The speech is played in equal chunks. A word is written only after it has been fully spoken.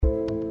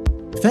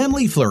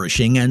Family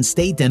Flourishing and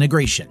State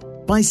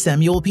Denigration by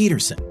Samuel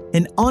Peterson,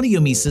 an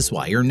audio Mises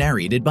Wire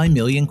narrated by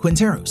Millian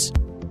Quinteros.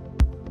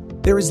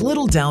 There is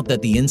little doubt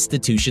that the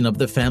institution of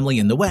the family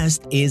in the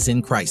West is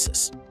in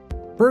crisis.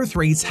 Birth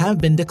rates have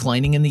been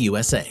declining in the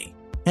USA,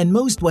 and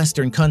most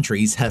Western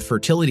countries have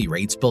fertility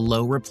rates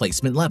below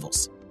replacement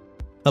levels.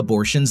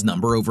 Abortions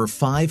number over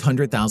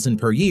 500,000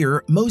 per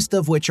year, most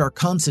of which are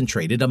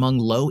concentrated among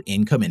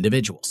low-income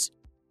individuals.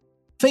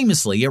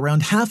 Famously,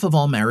 around half of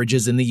all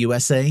marriages in the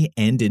USA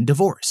end in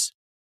divorce.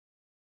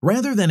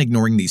 Rather than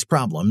ignoring these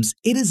problems,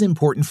 it is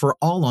important for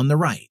all on the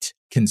right,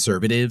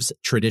 conservatives,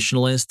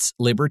 traditionalists,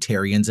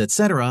 libertarians,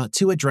 etc.,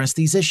 to address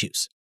these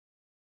issues.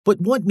 But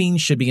what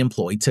means should be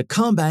employed to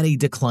combat a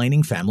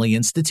declining family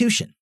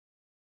institution?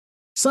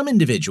 Some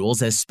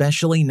individuals,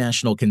 especially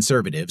national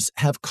conservatives,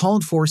 have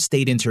called for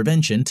state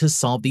intervention to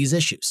solve these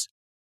issues.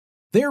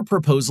 Their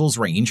proposals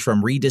range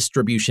from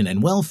redistribution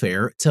and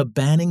welfare to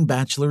banning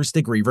bachelor's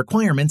degree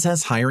requirements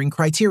as hiring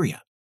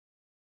criteria.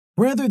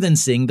 Rather than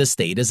seeing the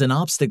state as an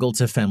obstacle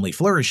to family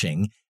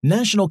flourishing,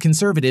 national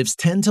conservatives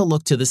tend to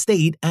look to the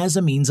state as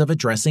a means of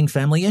addressing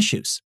family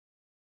issues.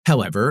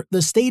 However,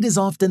 the state is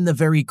often the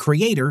very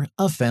creator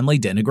of family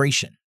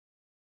denigration.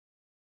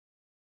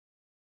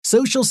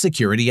 Social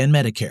Security and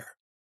Medicare.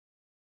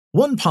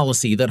 One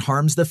policy that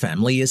harms the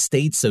family is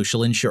state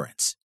social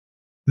insurance.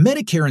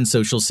 Medicare and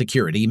Social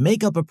Security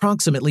make up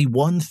approximately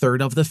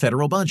one-third of the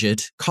federal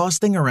budget,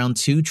 costing around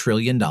 $2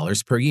 trillion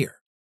per year.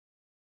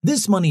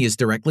 This money is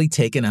directly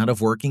taken out of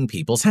working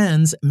people's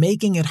hands,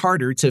 making it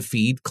harder to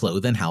feed,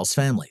 clothe, and house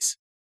families.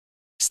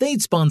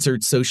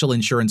 State-sponsored social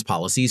insurance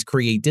policies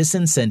create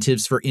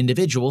disincentives for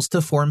individuals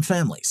to form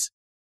families.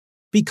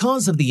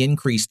 Because of the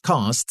increased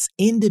costs,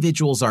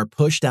 individuals are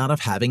pushed out of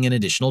having an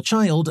additional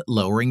child,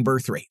 lowering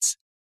birth rates.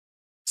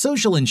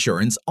 Social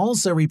insurance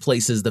also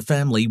replaces the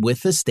family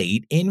with the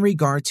state in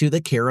regard to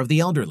the care of the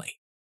elderly.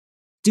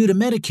 Due to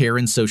Medicare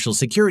and Social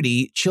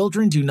Security,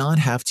 children do not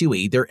have to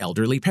aid their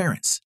elderly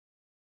parents.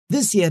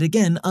 This yet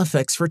again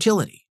affects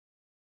fertility.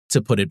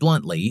 To put it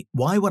bluntly,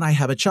 why would I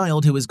have a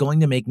child who is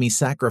going to make me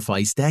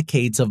sacrifice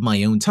decades of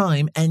my own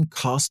time and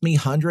cost me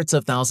hundreds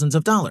of thousands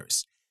of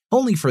dollars,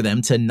 only for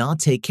them to not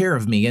take care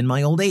of me in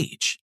my old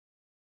age?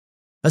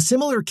 A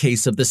similar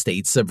case of the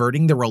state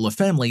subverting the role of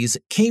families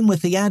came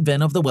with the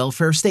advent of the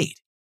welfare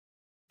state.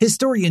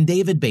 Historian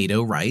David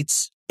Beto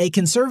writes, "A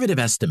conservative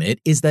estimate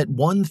is that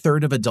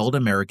one-third of adult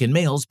American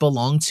males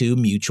belonged to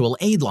mutual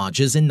aid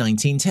lodges in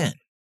 1910.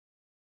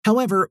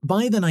 However,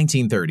 by the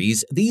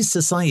 1930s, these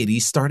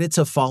societies started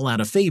to fall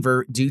out of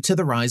favor due to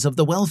the rise of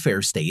the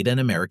welfare state and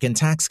American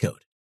tax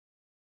code.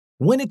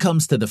 When it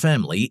comes to the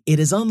family, it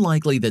is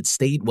unlikely that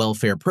state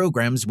welfare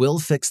programs will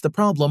fix the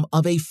problem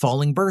of a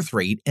falling birth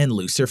rate and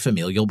looser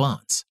familial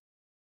bonds.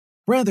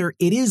 Rather,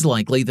 it is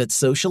likely that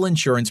social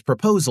insurance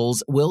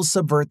proposals will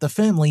subvert the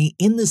family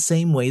in the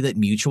same way that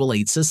mutual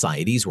aid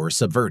societies were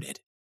subverted."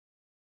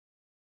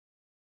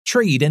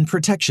 Trade and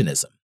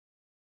protectionism.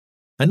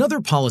 Another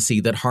policy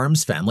that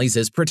harms families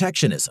is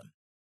protectionism.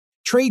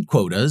 Trade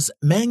quotas,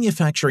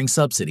 manufacturing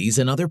subsidies,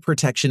 and other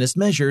protectionist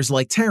measures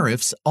like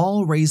tariffs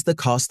all raise the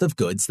cost of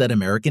goods that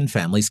American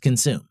families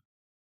consume.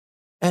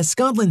 As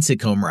Scotland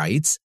Sitcom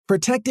writes,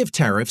 protective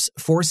tariffs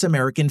force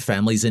American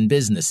families and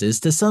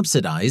businesses to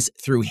subsidize,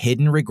 through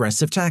hidden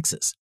regressive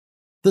taxes,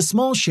 the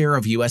small share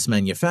of U.S.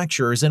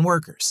 manufacturers and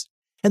workers,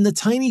 and the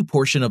tiny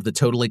portion of the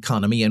total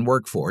economy and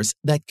workforce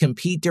that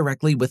compete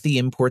directly with the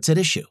imports at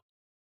issue.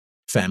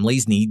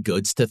 Families need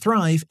goods to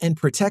thrive, and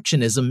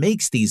protectionism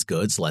makes these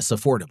goods less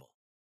affordable.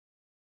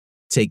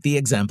 Take the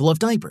example of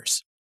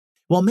diapers.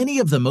 While many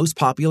of the most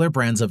popular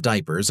brands of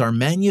diapers are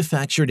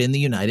manufactured in the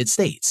United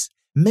States,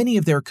 many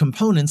of their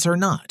components are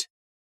not.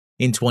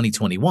 In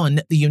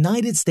 2021, the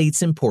United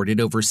States imported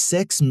over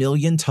 6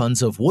 million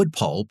tons of wood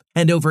pulp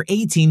and over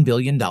 $18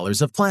 billion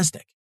of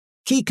plastic,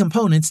 key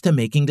components to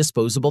making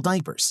disposable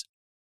diapers.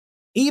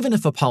 Even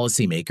if a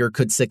policymaker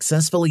could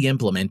successfully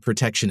implement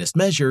protectionist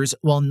measures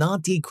while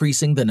not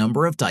decreasing the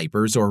number of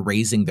diapers or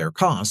raising their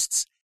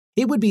costs,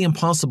 it would be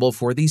impossible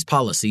for these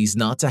policies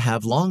not to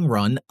have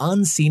long-run,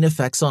 unseen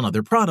effects on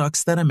other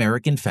products that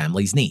American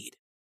families need,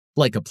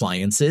 like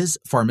appliances,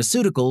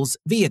 pharmaceuticals,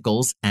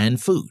 vehicles,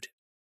 and food.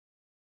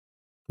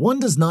 One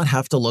does not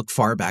have to look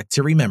far back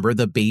to remember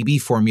the baby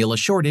formula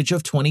shortage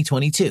of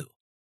 2022.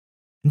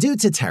 Due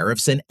to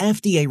tariffs and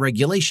FDA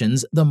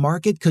regulations, the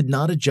market could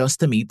not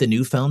adjust to meet the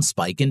newfound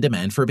spike in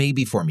demand for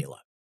baby formula.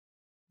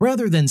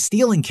 Rather than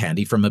stealing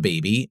candy from a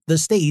baby, the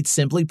state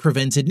simply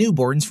prevented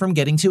newborns from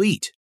getting to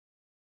eat.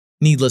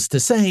 Needless to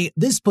say,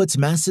 this puts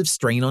massive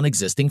strain on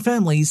existing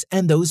families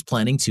and those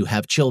planning to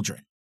have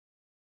children.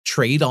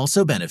 Trade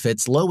also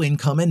benefits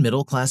low-income and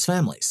middle-class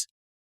families.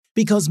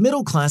 Because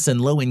middle-class and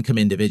low-income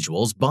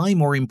individuals buy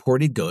more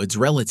imported goods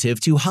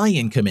relative to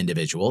high-income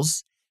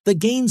individuals, the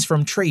gains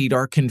from trade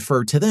are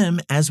conferred to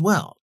them as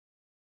well.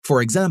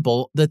 For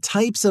example, the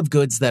types of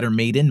goods that are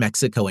made in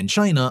Mexico and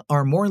China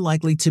are more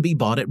likely to be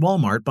bought at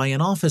Walmart by an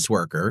office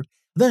worker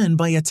than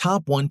by a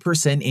top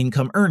 1%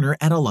 income earner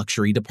at a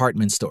luxury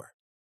department store.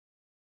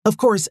 Of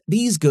course,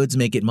 these goods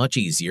make it much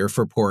easier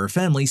for poorer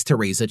families to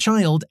raise a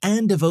child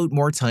and devote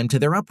more time to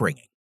their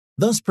upbringing,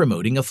 thus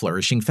promoting a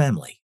flourishing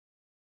family.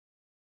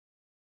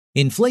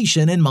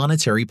 Inflation and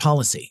monetary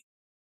policy.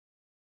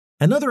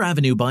 Another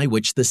avenue by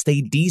which the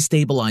state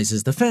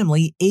destabilizes the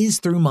family is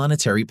through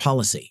monetary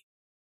policy.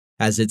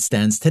 As it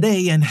stands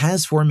today and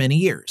has for many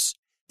years,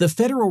 the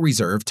Federal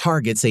Reserve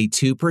targets a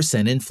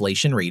 2%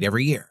 inflation rate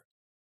every year.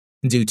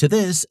 Due to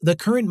this, the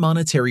current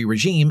monetary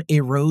regime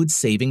erodes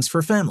savings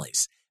for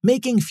families,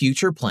 making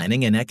future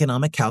planning and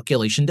economic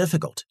calculation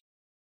difficult.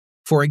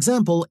 For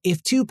example,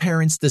 if two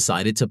parents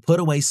decided to put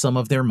away some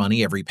of their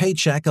money every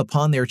paycheck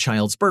upon their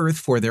child's birth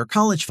for their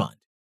college fund,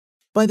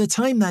 by the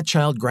time that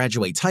child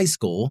graduates high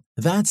school,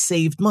 that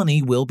saved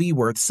money will be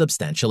worth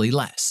substantially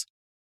less.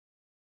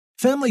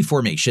 Family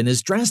formation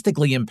is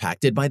drastically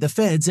impacted by the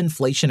Fed's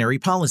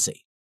inflationary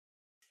policy.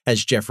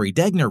 As Jeffrey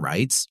Degner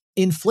writes,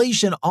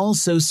 inflation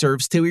also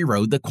serves to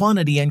erode the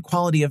quantity and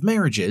quality of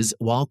marriages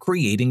while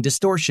creating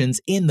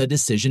distortions in the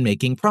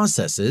decision-making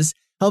processes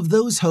of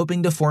those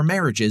hoping to form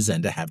marriages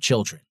and to have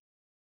children.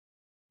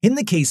 In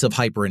the case of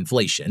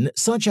hyperinflation,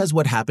 such as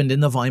what happened in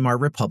the Weimar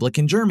Republic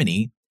in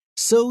Germany,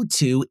 so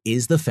too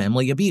is the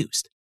family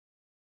abused.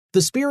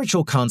 The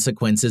spiritual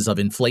consequences of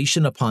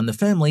inflation upon the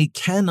family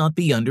cannot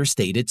be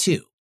understated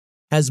too,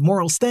 as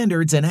moral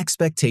standards and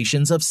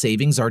expectations of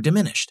savings are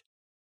diminished.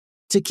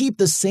 To keep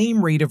the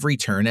same rate of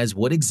return as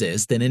would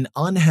exist in an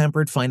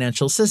unhampered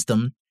financial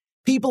system,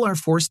 people are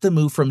forced to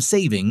move from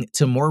saving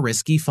to more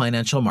risky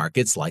financial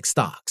markets like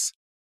stocks.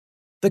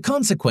 The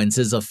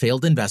consequences of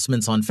failed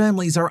investments on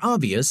families are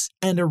obvious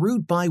and a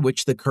route by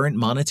which the current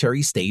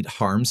monetary state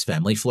harms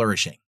family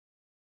flourishing.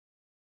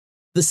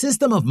 The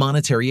system of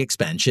monetary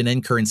expansion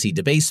and currency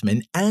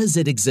debasement as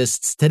it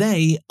exists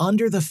today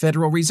under the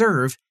Federal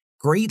Reserve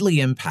greatly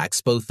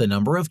impacts both the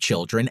number of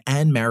children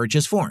and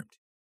marriages formed,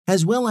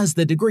 as well as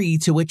the degree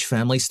to which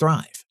families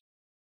thrive.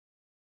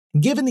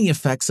 Given the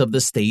effects of the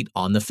state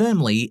on the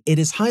family, it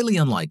is highly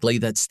unlikely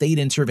that state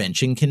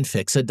intervention can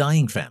fix a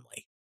dying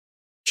family.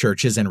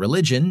 Churches and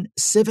religion,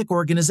 civic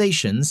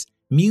organizations,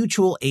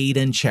 mutual aid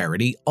and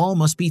charity all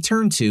must be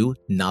turned to,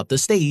 not the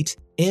state,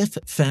 if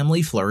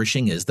family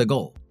flourishing is the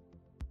goal.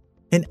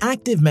 An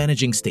active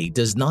managing state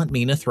does not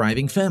mean a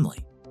thriving family.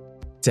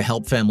 To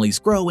help families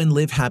grow and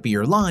live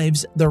happier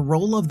lives, the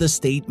role of the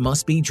state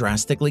must be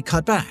drastically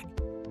cut back,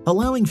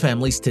 allowing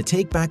families to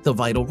take back the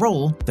vital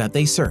role that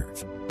they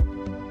serve.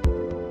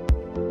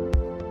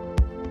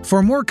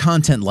 For more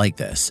content like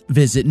this,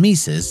 visit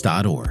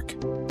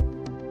Mises.org.